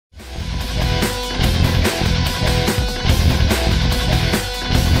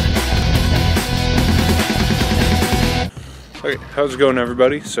Okay, how's it going,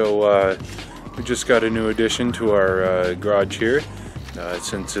 everybody? So we just got a new addition to our garage here.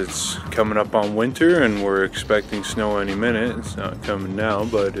 Since it's coming up on winter and we're expecting snow any minute. It's not coming now,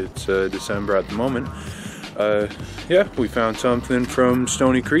 but it's December at the moment. Yeah, we found something from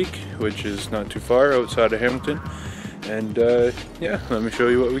Stony Creek, which is not too far outside of Hamilton. And yeah, let me show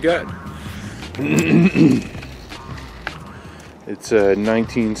you what we got. It's a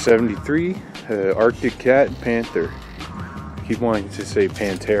 1973 Arctic Cat Panther. I keep wanting to say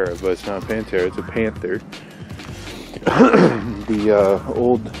Pantera, but it's not Pantera, it's a Panther. The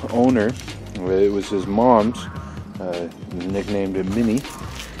old owner, it was his mom's, nicknamed it Minnie.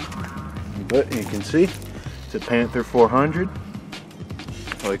 But you can see, it's a Panther 400.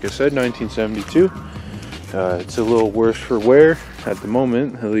 Like I said, 1972. It's a little worse for wear at the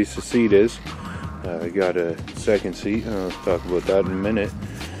moment, at least the seat is. I got a second seat, I'll talk about that in a minute.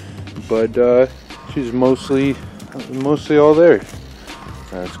 But she's mostly all there.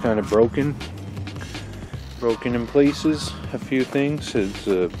 It's kind of broken in places, a few things. Its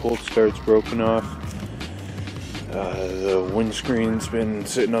pull start's broken off. The windscreen's been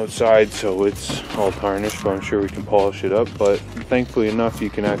sitting outside, so it's all tarnished, but I'm sure we can polish it up. But thankfully enough, you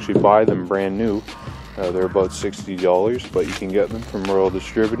can actually buy them brand new. They're about $60, but you can get them from Rural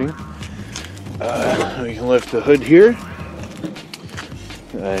Distributing. We can lift the hood here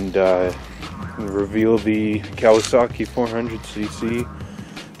and reveal the Kawasaki 400cc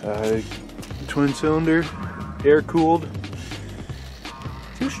twin cylinder, air-cooled,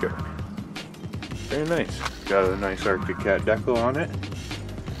 two-stroke. Very nice. Got a nice Arctic Cat decal on it.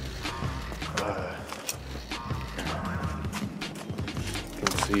 You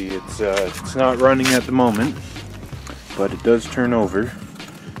can see it's not running at the moment, but it does turn over.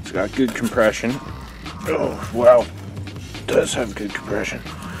 It's got good compression. Oh wow, it does have good compression.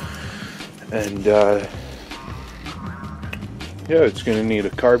 And yeah, it's gonna need a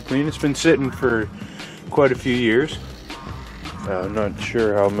carb clean. It's been sitting for quite a few years. I'm not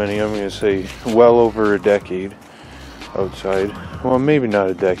sure how many. I'm gonna say well over a decade outside. Well, maybe not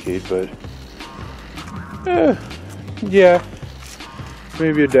a decade, but yeah,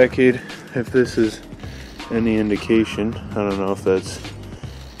 maybe a decade if this is any indication. I don't know if that's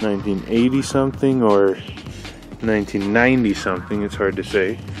 1980 something or 1990 something. It's hard to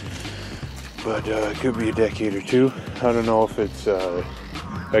say, but it could be a decade or two. I don't know if it's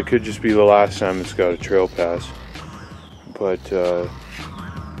that could just be the last time it's got a trail pass. But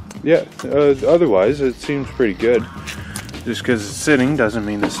yeah, otherwise it seems pretty good. Just because it's sitting doesn't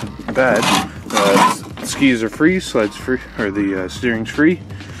mean it's bad. Skis are free, sleds free, or the steering's free.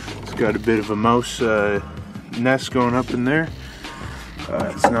 It's got a bit of a mouse nest going up in there.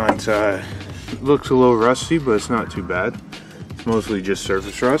 It's not, it looks a little rusty, but it's not too bad. It's mostly just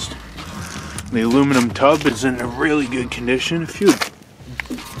surface rust. The aluminum tub is in a really good condition. A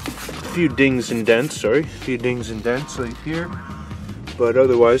few dings and dents, like here, but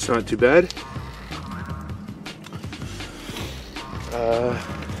otherwise not too bad.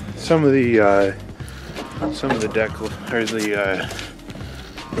 Some of the decal or the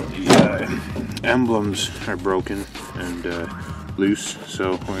emblems are broken and loose,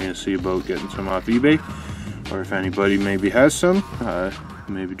 so we're gonna see about getting some off eBay, or if anybody maybe has some,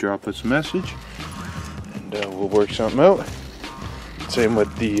 maybe drop us a message and we'll work something out. Same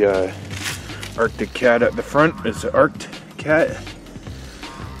with the Arctic Cat at the front. It's an Arctic Cat,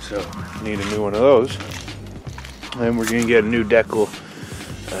 so need a new one of those. And we're gonna get a new decal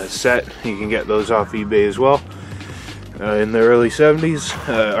set. You can get those off eBay as well. In the early 70s,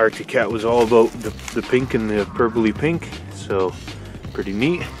 Arctic Cat was all about the pink and the purpley pink, so pretty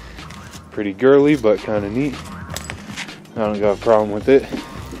neat, pretty girly, but kind of neat. I don't got a problem with it.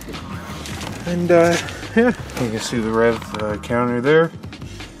 And yeah, you can see the rev counter there.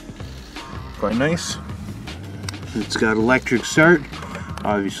 Quite nice. It's got electric start.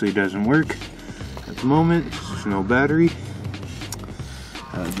 Obviously doesn't work at the moment. There's no battery.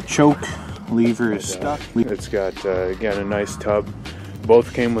 The choke lever is stuck. It's got again a nice tub.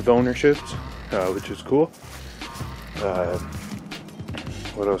 Both came with ownerships, which is cool.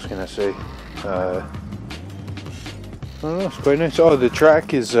 What else can I say? I don't know, it's quite nice. Oh, the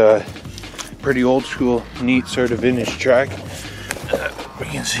track is pretty old school, neat sort of vintage track. We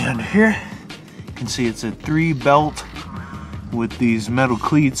can see under here. You can see it's a 3-belt with these metal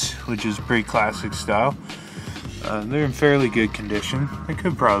cleats, which is pretty classic style. They're in fairly good condition. They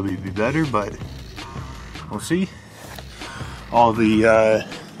could probably be better, but we'll see. All the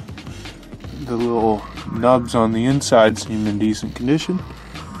little nubs on the inside seem in decent condition.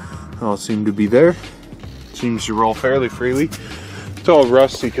 All seem to be there. Seems to roll fairly freely. It's all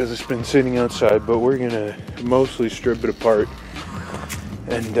rusty because it's been sitting outside, but we're gonna mostly strip it apart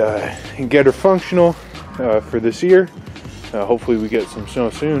and get her functional for this year. Hopefully we get some snow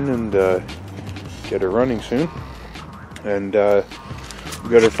soon and get her running soon. And we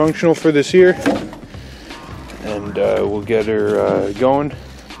got her functional for this year, and we'll get her going,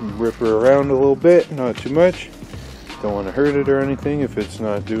 rip her around a little bit, not too much. Don't want to hurt it or anything if it's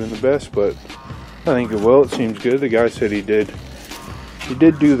not doing the best, but I think it will. It seems good. The guy said he did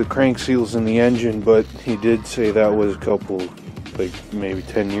do the crank seals in the engine, but he did say that was a couple, like maybe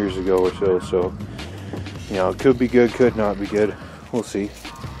 10 years ago or so. So, you know, it could be good, could not be good. We'll see.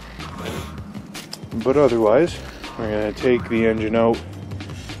 But otherwise, we're going to take the engine out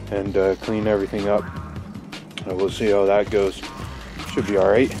and clean everything up. We'll see how that goes. Should be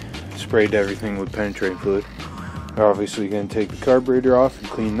alright. Sprayed everything with penetrating fluid. We're obviously going to take the carburetor off and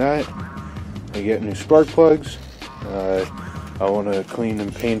clean that. I get new spark plugs. I want to clean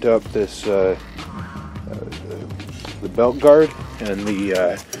and paint up this the belt guard and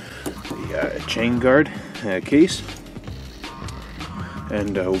the chain guard case.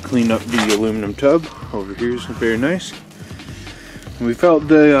 And we'll clean up the aluminum tub. Over here is very nice. And we felt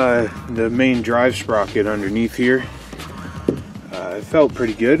the main drive sprocket underneath here. It felt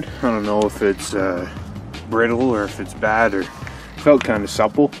pretty good. I don't know if it's brittle or if it's bad, or felt kind of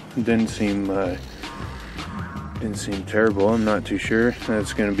supple. It didn't seem terrible. I'm not too sure.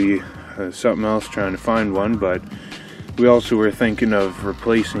 That's going to be something else, trying to find one. But we also were thinking of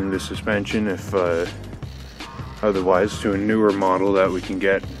replacing the suspension if otherwise to a newer model that we can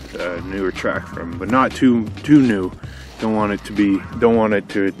get a newer track from, but not too new. Don't want it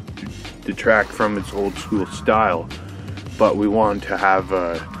to detract from its old school style, but we want to have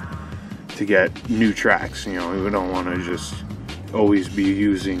to get new tracks. You know, we don't want to just always be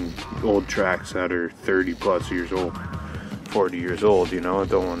using old tracks that are 30 plus years old, 40 years old. You know, I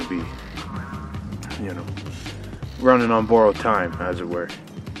don't want to be, you know, running on borrowed time, as it were.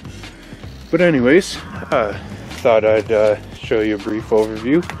 But anyways, thought I'd show you a brief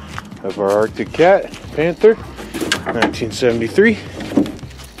overview of our Arctic Cat Panther 1973.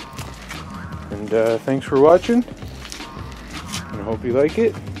 And thanks for watching, and I hope you like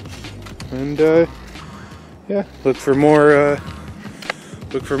it. And yeah, look for more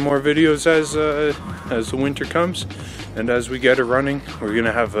videos as the winter comes, and as we get it running. We're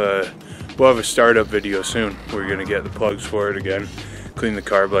gonna have we'll have a startup video soon. We're gonna get the plugs for it again, clean the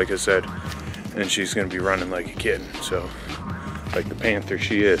carb like I said, and she's gonna be running like a kitten, so like the Panther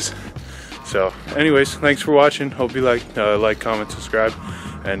she is. So anyways, thanks for watching. Hope you like, comment, subscribe,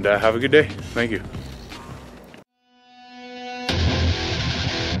 and have a good day. Thank you.